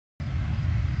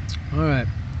Alright,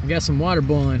 I got some water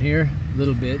boiling here, a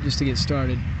little bit, just to get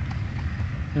started.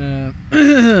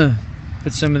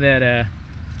 Put some of that,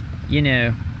 you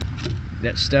know,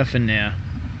 that stuff in there.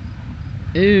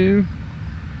 Ooh.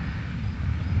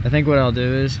 I think what I'll do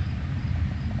is,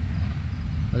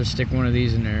 I'll just stick one of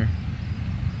these in there.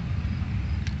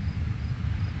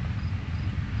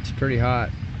 It's pretty hot.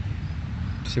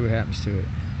 See what happens to it.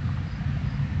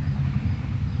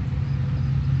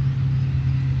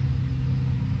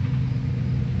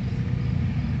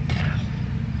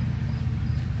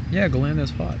 Yeah, Glenn,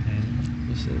 that's hot, man.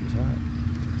 You said it was hot.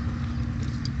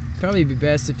 Probably be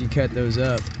best if you cut those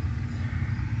up.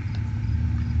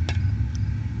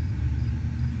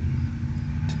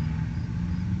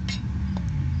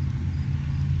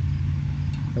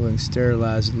 I would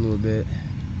sterilize it a little bit.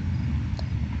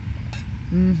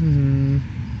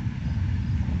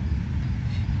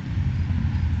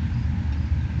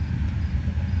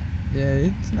 Yeah,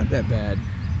 it's not that bad.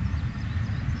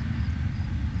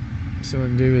 So what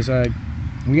I'm gonna do is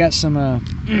we got some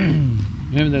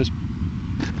remember those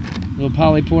little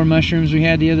polypore mushrooms we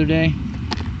had the other day?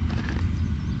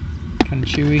 Kind of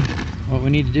chewy. What we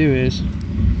need to do is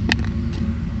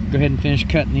go ahead and finish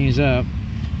cutting these up,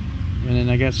 and then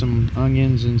I got some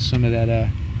onions and some of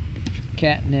that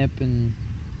catnip and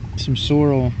some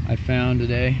sorrel I found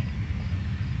today.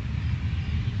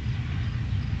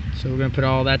 So we're gonna put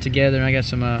all that together, and I got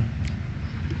some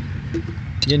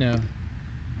you know,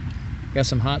 got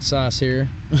some hot sauce here.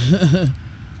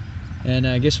 And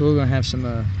I guess we're gonna have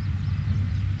some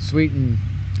sweetened.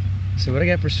 So what I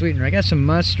got for sweetener? I got some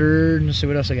mustard. Let's see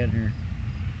what else I got in here.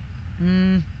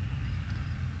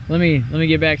 Let me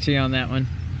get back to you on that one.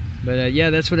 But yeah,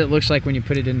 that's what it looks like when you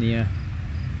put it in the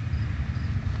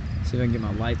see if I can get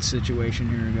my light situation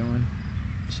here going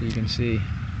so you can see.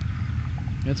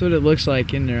 That's what it looks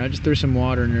like in there. I just threw some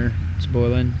water in there. It's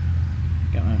boiling.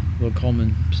 Got my little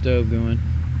Coleman stove going.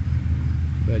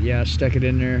 But yeah, I stuck it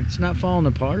in there. It's not falling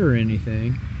apart or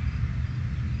anything.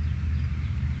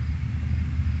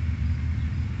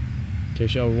 In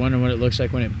case y'all were wondering what it looks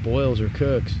like when it boils or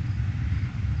cooks.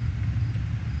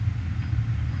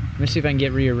 Let me see if I can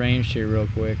get rearranged here real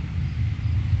quick.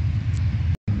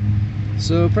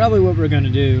 So probably what we're going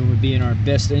to do would be in our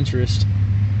best interest.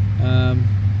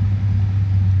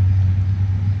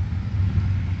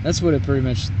 That's what it pretty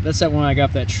much, that's that one I got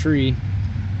off that tree.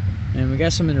 And we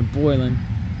got some in there boiling.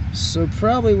 So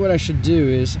probably what I should do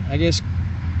is, I guess,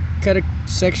 cut a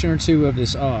section or two of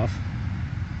this off.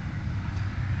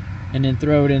 And then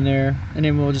throw it in there. And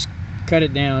then we'll just cut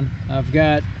it down. I've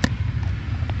got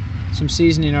some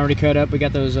seasoning already cut up. We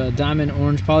got those diamond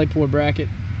orange polypore bracket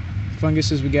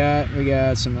funguses we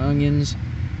got some onions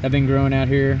that have been growing out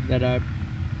here that I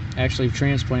actually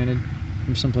transplanted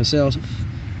from someplace else.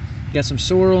 Got some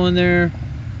sorrel in there.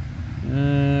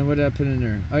 What did I put in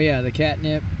there? Oh yeah, the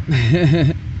catnip.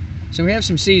 So we have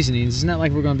some seasonings. It's not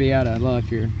like we're going to be out of luck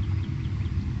here.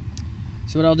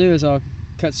 So what I'll do is I'll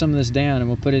cut some of this down and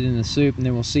we'll put it in the soup, and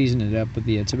then we'll season it up with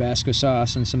the Tabasco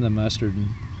sauce and some of the mustard and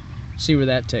see where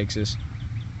that takes us.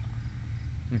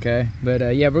 Okay, but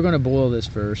yeah, we're going to boil this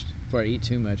first before I eat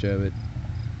too much of it.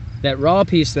 That raw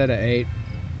piece that I ate,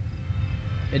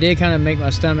 it did kind of make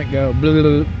my stomach go blah, blah,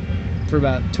 blah, for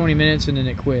about 20 minutes, and then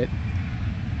it quit.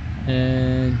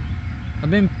 And I've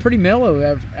been pretty mellow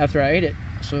after I ate it,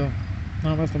 so I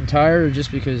don't know if I'm tired or just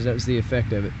because that was the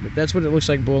effect of it. But that's what it looks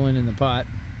like boiling in the pot.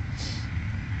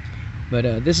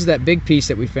 But this is that big piece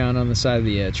that we found on the side of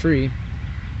the tree.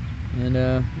 And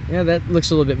yeah, that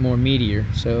looks a little bit more meatier.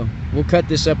 So we'll cut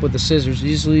this up with the scissors.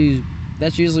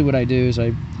 That's usually what I do, is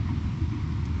I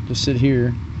just sit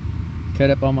here, cut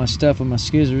up all my stuff with my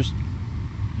scissors,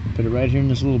 put it right here in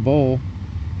this little bowl.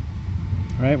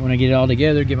 All right, when I get it all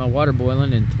together, get my water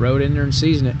boiling and throw it in there and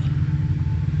season it.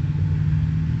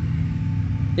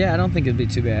 Yeah, I don't think it'd be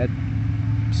too bad.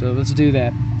 So let's do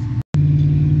that.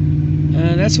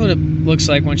 That's what it looks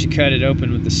like once you cut it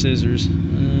open with the scissors.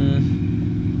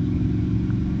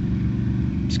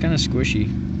 It's kind of squishy.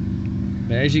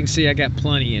 But as you can see, I got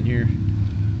plenty in here.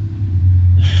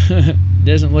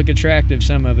 Doesn't look attractive,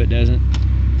 some of it doesn't.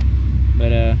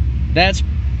 But that's,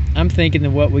 I'm thinking that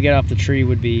what we got off the tree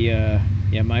would be,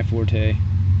 yeah, my forte.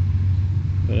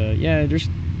 But yeah, there's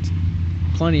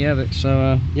plenty of it.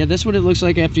 So yeah, that's what it looks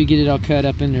like after you get it all cut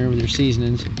up in there with your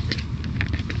seasonings.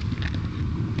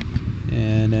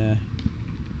 And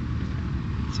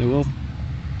so we'll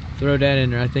throw that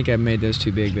in there. I think I made those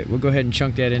too big, but we'll go ahead and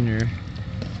chunk that in there.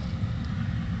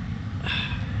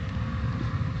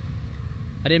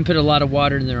 I didn't put a lot of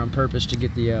water in there on purpose to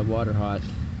get the water hot.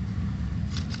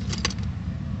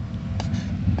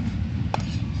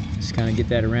 Just kind of get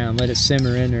that around, let it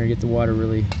simmer in there, get the water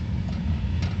really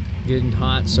good and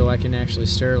hot so I can actually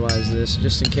sterilize this,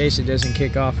 just in case it doesn't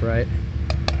kick off right.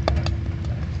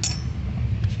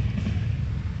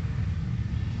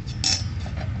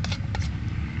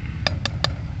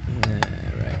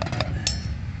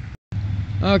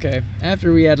 Okay,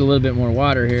 after we add a little bit more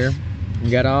water here, we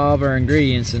got all of our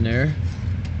ingredients in there.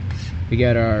 We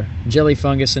got our jelly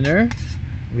fungus in there.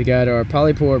 We got our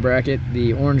polypore bracket,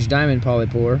 the orange diamond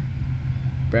polypore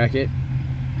bracket.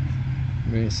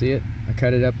 You're gonna see it. I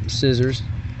cut it up with scissors.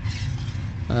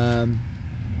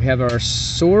 We have our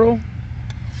sorrel,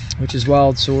 which is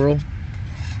wild sorrel.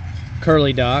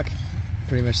 Curly dock,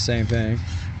 pretty much the same thing.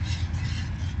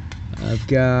 I've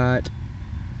cut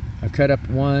up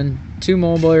two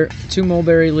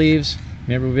mulberry leaves.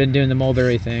 Remember, we've been doing the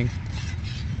mulberry thing.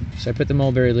 So I put the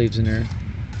mulberry leaves in there.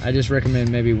 I just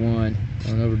recommend maybe one.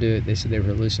 Don't overdo it. They said they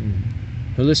were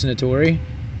hallucinatory.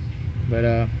 But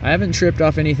I haven't tripped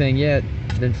off anything yet.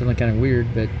 Been feeling kind of weird,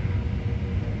 but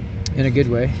in a good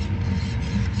way.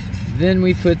 Then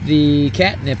we put the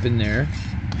catnip in there.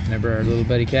 Remember our little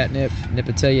buddy catnip?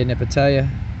 Nipitalia.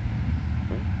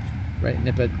 Right?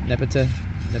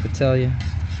 Nipitalia.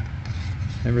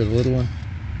 Remember the little one?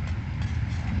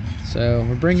 So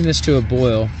we're bringing this to a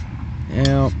boil.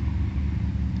 Now,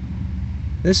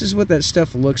 this is what that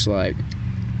stuff looks like.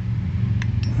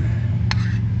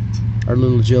 Our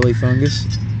little jelly fungus.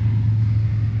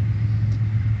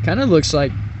 Kind of looks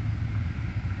like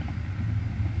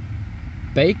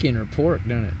bacon or pork,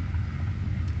 doesn't it?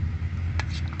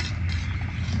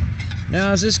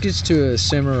 Now, as this gets to a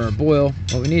simmer or a boil,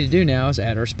 what we need to do now is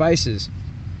add our spices.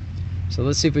 So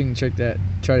let's see if we can try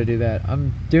to do that.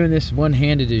 I'm doing this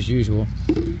one-handed as usual.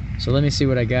 So let me see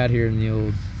what I got here in the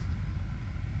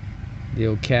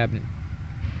old cabinet.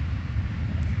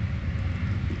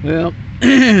 Well,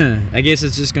 I guess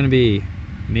it's just gonna be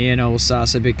me and old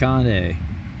salsa picante,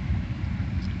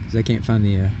 because I can't find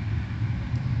the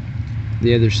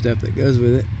other stuff that goes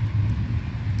with it.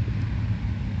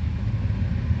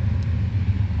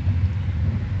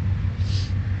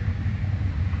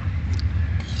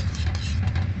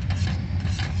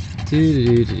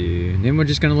 And then we're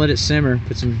just gonna let it simmer.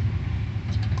 Put some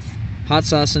hot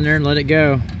sauce in there and let it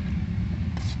go.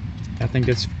 I think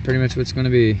that's pretty much what it's gonna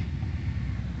be.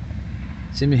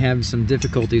 Seem to have some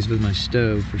difficulties with my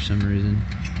stove for some reason.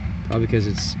 Probably because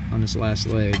it's on its last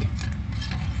leg.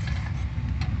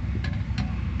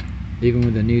 Even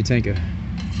with a new tank of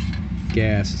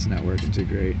gas, it's not working too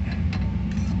great.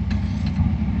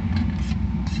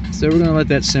 So we're gonna let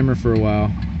that simmer for a while.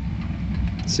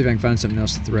 See if I can find something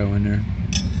else to throw in there.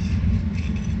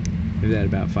 Maybe that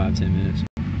about 5-10 minutes.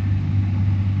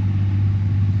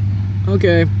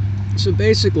 Okay, so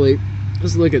basically,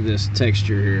 let's look at this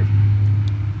texture here.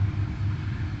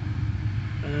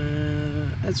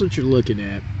 That's what you're looking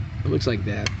at. It looks like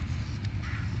that.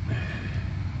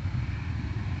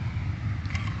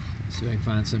 Let's see if I can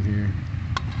find some here.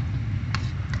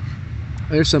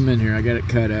 There's some in here. I got it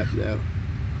cut up though.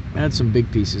 I had some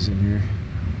big pieces in here.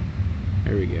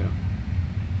 There we go.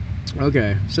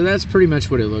 Okay, so that's pretty much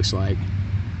what it looks like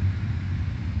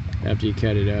after you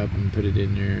cut it up and put it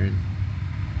in there and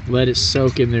let it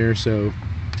soak in there. So,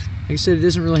 like I said, it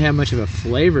doesn't really have much of a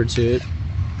flavor to it.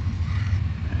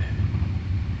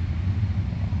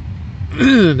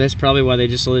 That's probably why they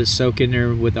just let it soak in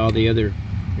there with all the other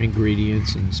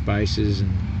ingredients and spices.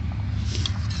 And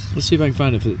let's see if I can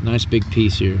find a nice big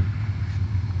piece here.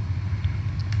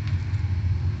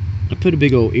 I put a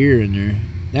big old ear in there.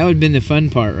 That would have been the fun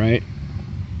part, right?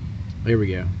 There we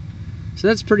go. So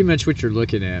that's pretty much what you're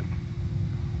looking at.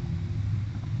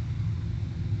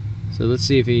 So let's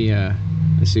see if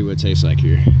let's see what it tastes like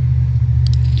here.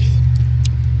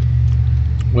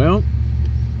 Well,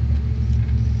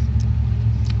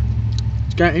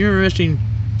 it's got interesting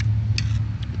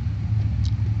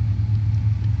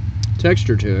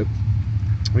texture to it.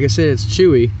 Like I said, it's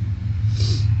chewy.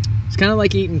 It's kind of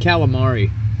like eating calamari.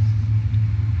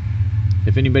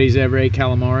 If anybody's ever ate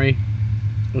calamari,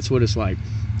 that's what it's like.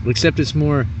 Except it's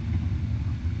more,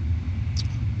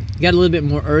 got a little bit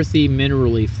more earthy,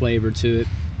 minerally flavor to it.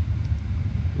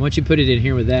 Once you put it in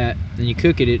here with that, then you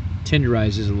cook it, it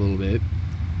tenderizes a little bit.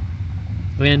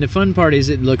 And the fun part is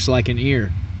it looks like an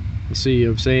ear. You see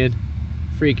what I'm saying?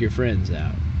 Freak your friends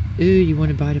out. Ooh, you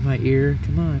want a bite of my ear?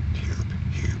 Come on.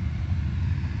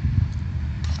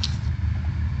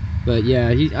 But yeah,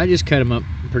 I just cut them up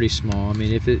pretty small. I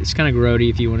mean, if it's kind of grody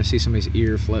if you want to see somebody's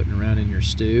ear floating around in your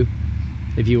stew.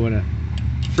 If you want to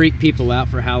freak people out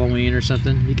for Halloween or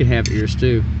something, you can have ear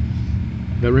stew.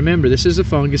 But remember, this is a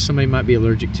fungus. Somebody might be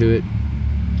allergic to it.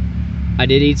 I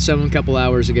did eat some a couple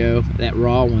hours ago, that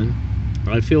raw one.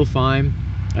 I feel fine.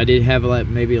 I did have like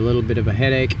maybe a little bit of a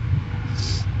headache.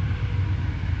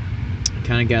 I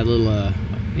kind of got a little,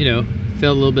 you know,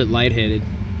 felt a little bit lightheaded.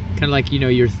 Kind of like, you know,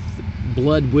 your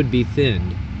blood would be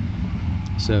thinned.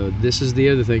 So this is the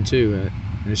other thing too,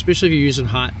 and especially if you're using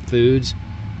hot foods,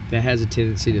 that has a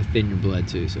tendency to thin your blood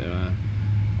too. So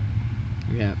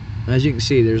yeah, as you can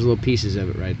see, there's little pieces of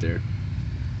it right there.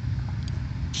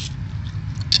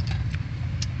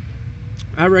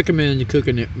 I recommend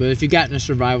cooking it, but if you got in a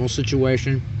survival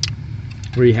situation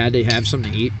where you had to have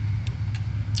something to eat,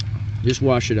 just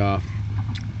wash it off,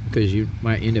 because you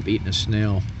might end up eating a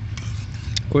snail.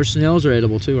 Of course, snails are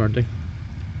edible too, aren't they?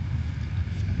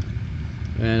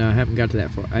 And I haven't got to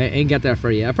that far. I ain't got that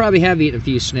far yet. I probably have eaten a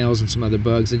few snails and some other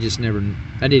bugs. I just never,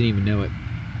 I didn't even know it.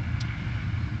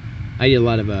 I eat a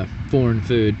lot of foreign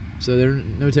food, so there's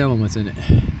no telling what's in it.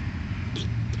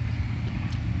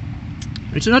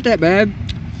 It's not that bad.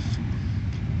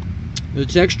 The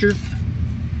texture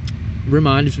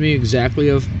reminds me exactly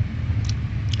of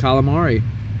calamari,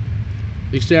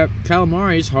 except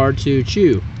calamari is hard to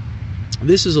chew.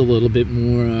 This is a little bit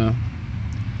more,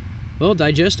 well,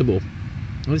 digestible.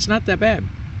 It's not that bad.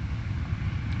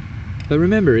 But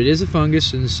remember, it is a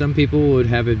fungus, and some people would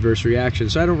have adverse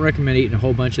reactions, so I don't recommend eating a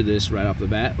whole bunch of this right off the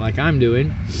bat, like I'm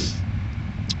doing.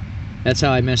 That's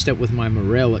how I messed up with my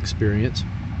morel experience.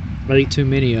 I ate too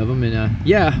many of them, and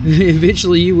yeah,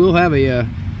 eventually you will have a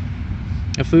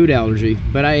food allergy.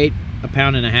 But I ate 1.5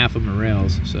 pounds of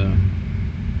morels, so.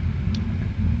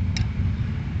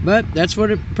 But that's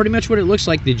what pretty much what it looks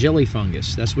like, the jelly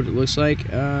fungus. That's what it looks like.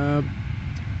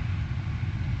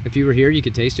 If you were here, you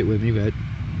could taste it with me, but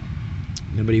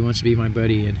nobody wants to be my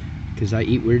buddy, and because I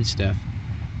eat weird stuff.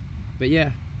 But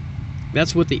yeah,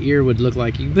 that's what the ear would look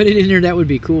like. You can put it in there. That would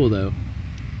be cool, though.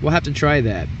 We'll have to try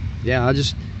that. Yeah,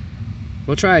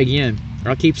 we'll try again.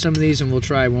 I'll keep some of these, and we'll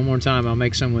try one more time. I'll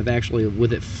make some with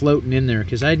it floating in there,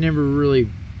 because I never really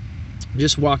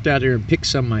just walked out there and picked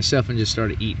some myself and just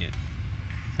started eating it.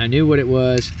 I knew what it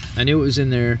was. I knew it was in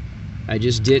there. I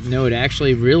just didn't know it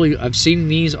actually really. I've seen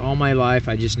these all my life.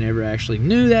 I just never actually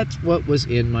knew that's what was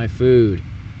in my food.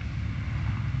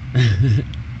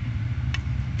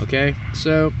 Okay,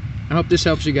 so I hope this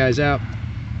helps you guys out.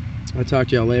 I'll talk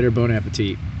to y'all later. Bon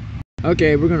appetit.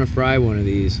 Okay, we're gonna fry one of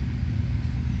these.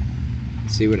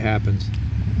 Let's see what happens.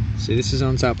 See, this is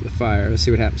on top of the fire. Let's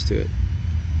see what happens to it.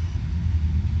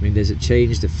 I mean, does it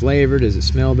change the flavor? Does it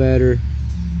smell better?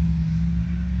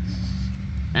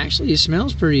 Actually, it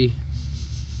smells pretty.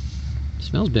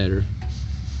 Smells better.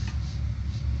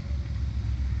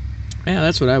 Yeah,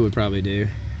 that's what I would probably do.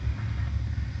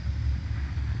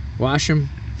 Wash them,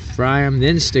 fry them,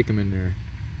 then stick them in there.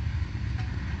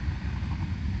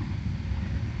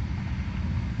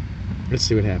 Let's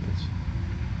see what happens.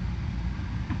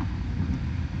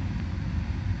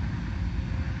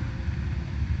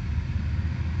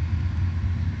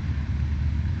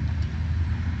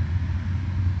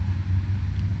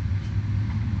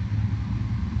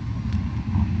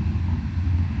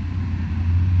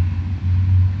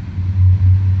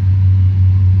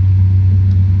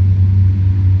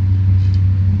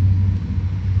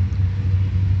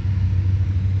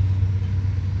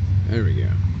 There we go.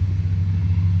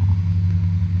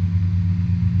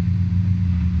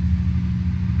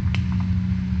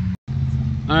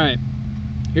 Alright,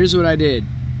 here's what I did.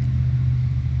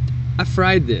 I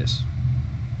fried this.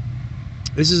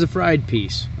 This is a fried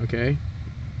piece, okay?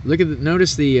 Look at the,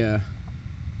 notice the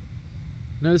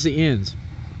ends.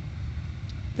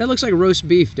 That looks like roast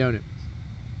beef, don't it?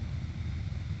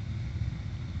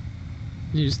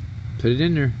 You just put it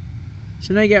in there.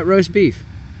 So now you got roast beef.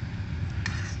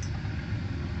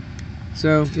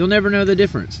 So you'll never know the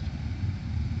difference.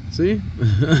 See?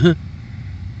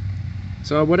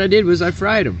 So what I did was I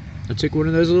fried them. I took one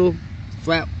of those little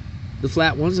flat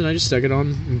ones, and I just stuck it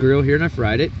on the grill here, and I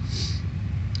fried it.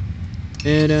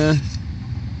 And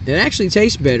it actually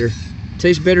tastes better. It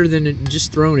tastes better than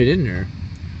just throwing it in there.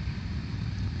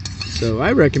 So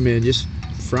I recommend just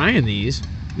frying these.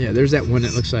 Yeah, there's that one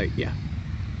that looks like, yeah.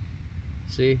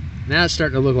 See? Now it's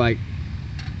starting to look like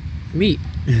meat.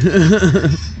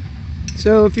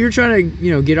 So if you're trying to,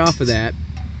 you know, get off of that,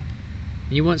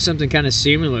 and you want something kind of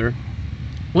similar,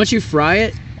 once you fry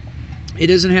it, it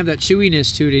doesn't have that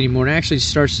chewiness to it anymore. It actually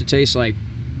starts to taste like,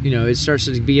 you know, it starts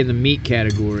to be in the meat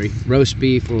category, roast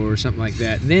beef or something like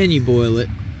that. And then you boil it.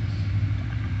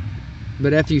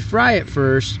 But after you fry it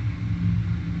first,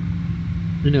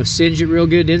 you know, singe it real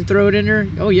good, then throw it in there.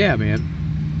 Oh yeah,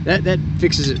 man, that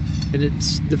fixes it, and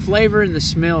it's the flavor and the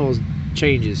smell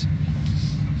changes.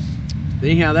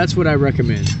 Anyhow, that's what I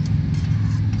recommend.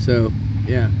 So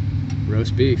Yeah,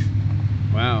 roast beef.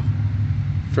 Wow.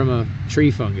 From a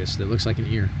tree fungus that looks like an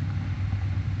ear.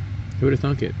 Who would have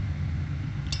thunk it?